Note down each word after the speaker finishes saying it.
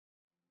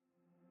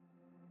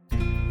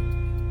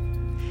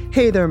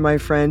Hey there, my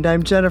friend.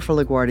 I'm Jennifer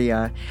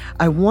LaGuardia.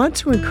 I want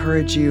to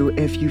encourage you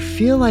if you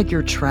feel like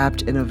you're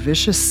trapped in a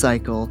vicious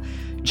cycle,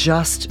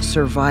 just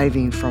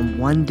surviving from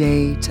one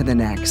day to the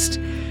next.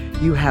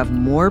 You have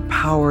more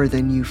power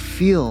than you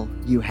feel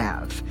you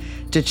have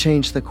to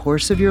change the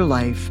course of your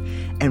life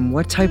and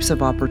what types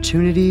of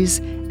opportunities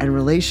and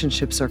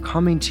relationships are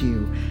coming to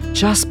you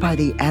just by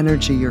the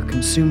energy you're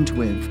consumed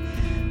with,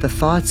 the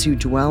thoughts you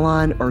dwell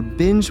on or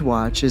binge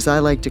watch, as I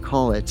like to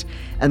call it,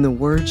 and the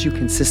words you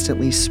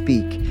consistently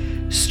speak.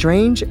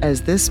 Strange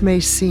as this may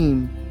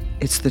seem,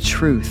 it's the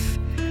truth.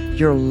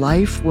 Your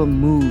life will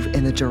move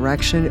in the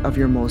direction of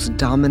your most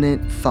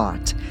dominant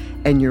thought,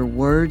 and your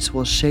words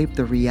will shape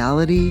the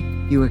reality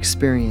you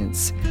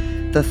experience.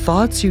 The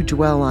thoughts you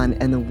dwell on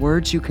and the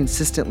words you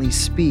consistently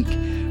speak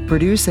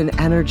produce an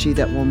energy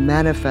that will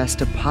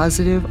manifest a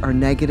positive or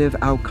negative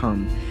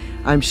outcome.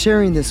 I'm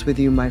sharing this with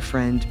you, my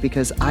friend,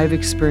 because I've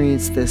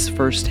experienced this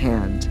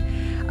firsthand.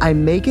 I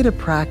make it a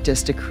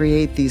practice to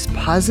create these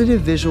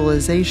positive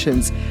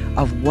visualizations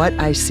of what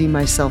I see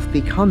myself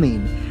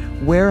becoming,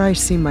 where I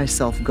see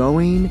myself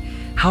going,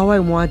 how I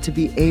want to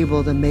be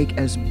able to make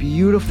as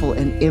beautiful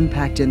an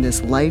impact in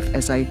this life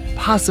as I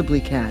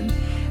possibly can,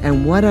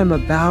 and what I'm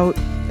about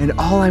and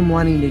all I'm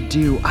wanting to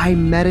do. I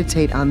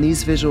meditate on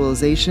these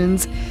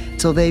visualizations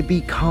till they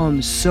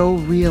become so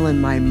real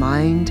in my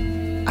mind,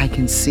 I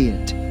can see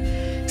it.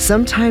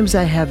 Sometimes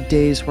I have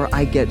days where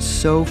I get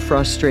so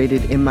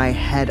frustrated in my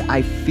head,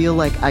 I feel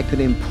like I could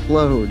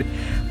implode,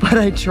 but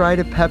I try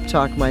to pep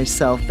talk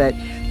myself that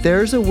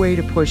there's a way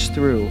to push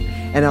through,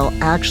 and I'll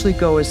actually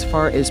go as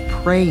far as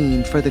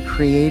praying for the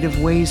creative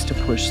ways to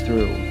push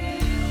through.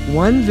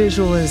 One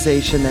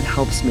visualization that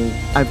helps me,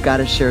 I've got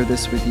to share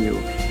this with you.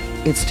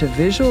 It's to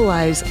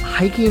visualize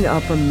hiking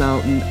up a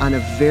mountain on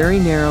a very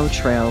narrow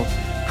trail,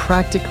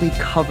 practically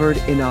covered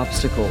in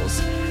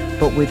obstacles.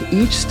 But with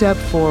each step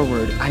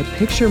forward, I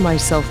picture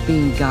myself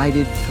being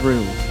guided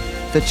through.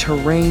 The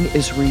terrain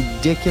is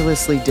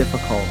ridiculously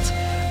difficult,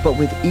 but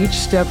with each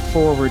step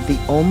forward, the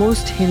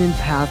almost hidden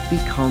path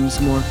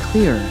becomes more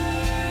clear.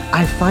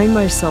 I find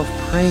myself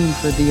praying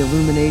for the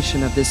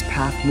illumination of this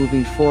path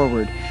moving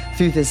forward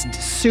through this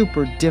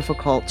super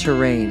difficult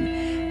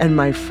terrain. And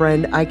my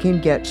friend, I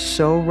can get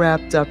so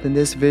wrapped up in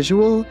this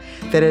visual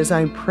that as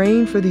I'm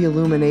praying for the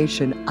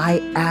illumination,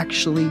 I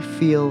actually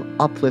feel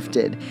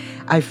uplifted.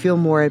 I feel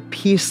more at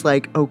peace,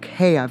 like,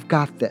 okay, I've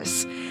got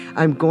this.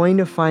 I'm going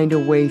to find a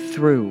way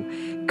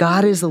through.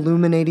 God is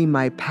illuminating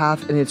my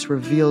path, and it's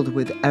revealed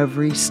with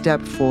every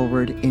step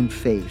forward in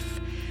faith.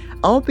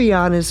 I'll be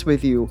honest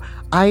with you,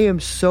 I am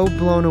so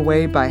blown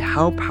away by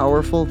how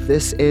powerful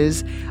this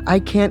is. I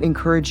can't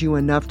encourage you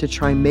enough to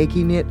try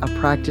making it a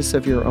practice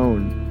of your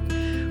own.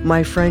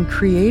 My friend,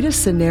 create a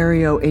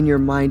scenario in your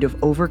mind of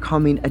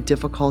overcoming a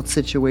difficult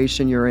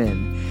situation you're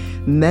in.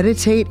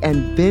 Meditate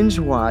and binge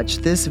watch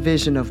this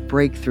vision of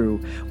breakthrough,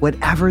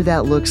 whatever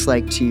that looks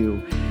like to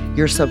you.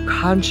 Your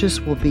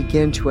subconscious will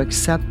begin to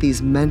accept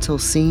these mental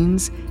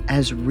scenes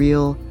as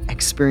real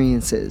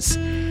experiences.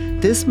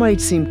 This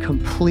might seem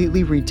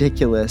completely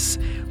ridiculous,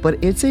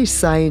 but it's a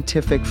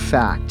scientific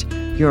fact.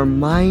 Your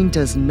mind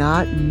does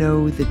not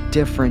know the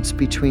difference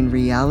between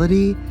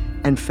reality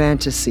and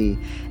fantasy,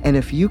 and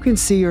if you can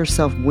see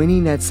yourself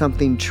winning at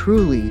something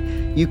truly,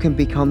 you can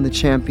become the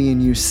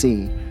champion you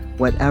see,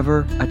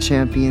 whatever a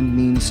champion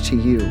means to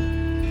you.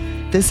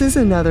 This is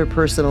another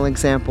personal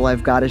example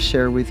I've got to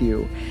share with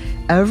you.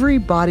 Every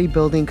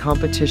bodybuilding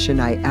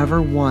competition I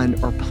ever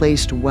won or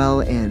placed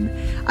well in,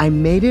 I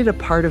made it a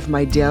part of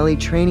my daily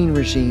training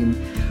regime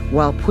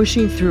while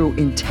pushing through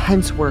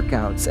intense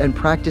workouts and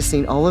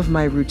practicing all of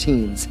my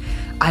routines.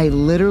 I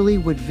literally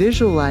would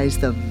visualize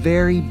the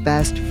very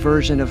best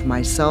version of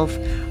myself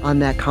on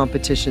that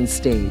competition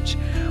stage,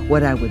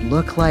 what I would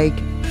look like,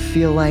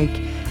 feel like,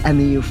 and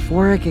the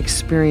euphoric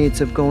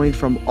experience of going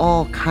from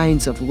all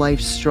kinds of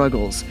life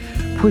struggles,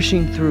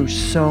 pushing through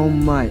so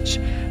much,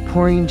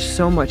 pouring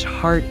so much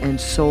heart and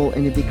soul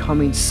into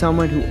becoming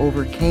someone who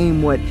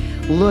overcame what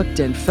looked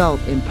and felt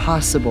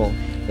impossible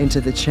into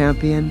the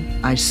champion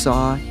I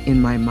saw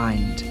in my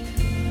mind.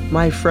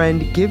 My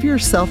friend, give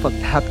yourself a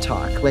pep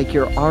talk like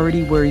you're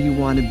already where you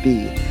want to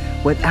be,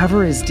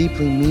 whatever is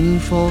deeply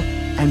meaningful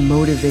and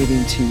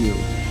motivating to you.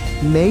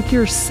 Make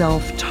your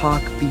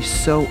self-talk be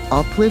so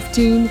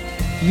uplifting,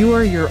 you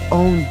are your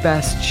own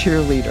best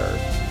cheerleader.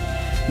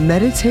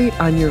 Meditate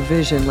on your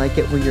vision like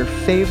it were your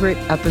favorite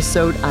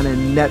episode on a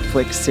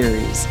Netflix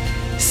series.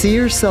 See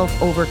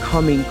yourself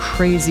overcoming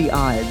crazy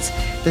odds,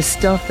 the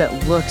stuff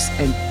that looks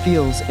and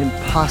feels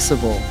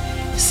impossible.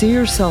 See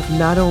yourself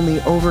not only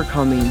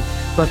overcoming,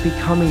 but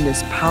becoming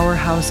this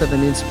powerhouse of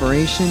an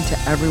inspiration to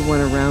everyone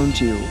around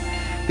you.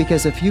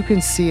 Because if you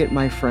can see it,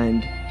 my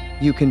friend,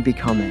 you can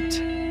become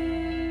it.